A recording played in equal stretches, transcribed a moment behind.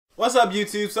What's up,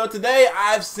 YouTube? So today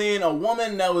I've seen a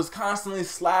woman that was constantly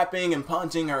slapping and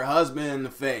punching her husband in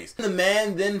the face. The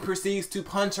man then proceeds to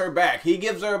punch her back. He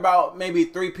gives her about maybe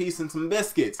 3 pieces and some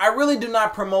biscuits. I really do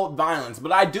not promote violence,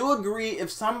 but I do agree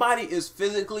if somebody is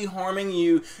physically harming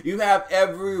you, you have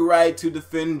every right to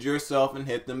defend yourself and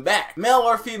hit them back. Male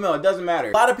or female, it doesn't matter.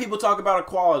 A lot of people talk about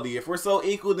equality. If we're so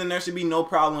equal, then there should be no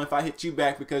problem if I hit you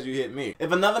back because you hit me.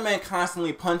 If another man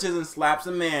constantly punches and slaps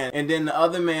a man and then the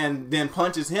other man then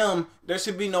punches him, there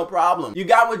should be no problem. You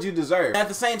got what you deserve. And at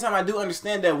the same time, I do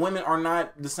understand that women are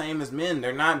not the same as men.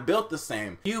 They're not built the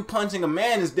same. You punching a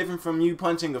man is different from you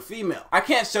punching a female. I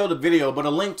can't show the video, but a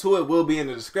link to it will be in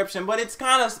the description, but it's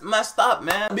kind of messed up,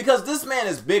 man, because this man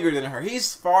is bigger than her.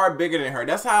 He's far bigger than her.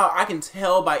 That's how I can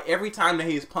tell by every time that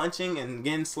he's punching and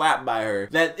getting slapped by her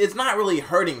that it's not really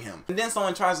hurting him. And then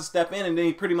someone tries to step in and then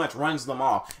he pretty much runs them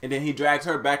off. And then he drags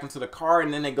her back into the car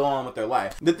and then they go on with their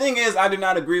life. The thing is, I do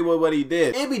not agree with what he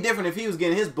did. It'd be different if he was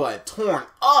getting his butt torn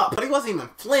up, but he wasn't even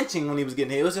flinching when he was getting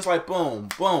hit. It was just like boom,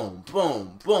 boom,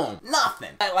 boom, boom,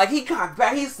 nothing. Like he cocked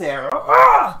back, he said,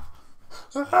 ah!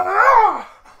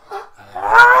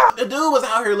 The dude was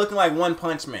out here looking like One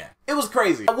Punch Man. It was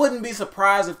crazy. I wouldn't be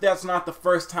surprised if that's not the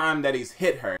first time that he's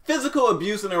hit her. Physical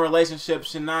abuse in a relationship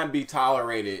should not be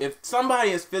tolerated. If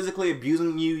somebody is physically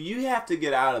abusing you, you have to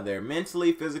get out of there.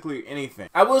 Mentally, physically, anything.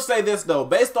 I will say this though,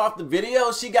 based off the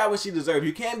video, she got what she deserved.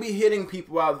 You can't be hitting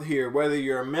people out here, whether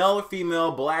you're male or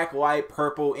female, black, white,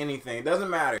 purple, anything. It doesn't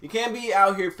matter. You can't be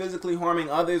out here physically harming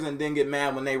others and then get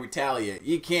mad when they retaliate.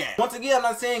 You can't. Once again, I'm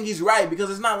not saying he's right, because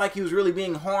it's not like he was really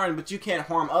being harmed, but you can't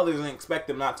harm others and expect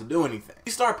them not to do anything.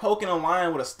 You start poking a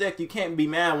lion with a stick, you can't be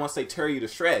mad once they tear you to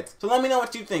shreds. So let me know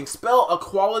what you think. Spell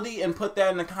equality and put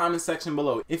that in the comment section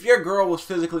below. If your girl was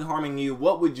physically harming you,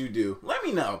 what would you do? Let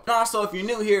me know. And also, if you're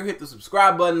new here, hit the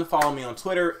subscribe button, follow me on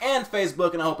Twitter and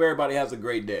Facebook, and I hope everybody has a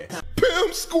great day.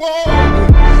 Pimp Squad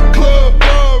Club.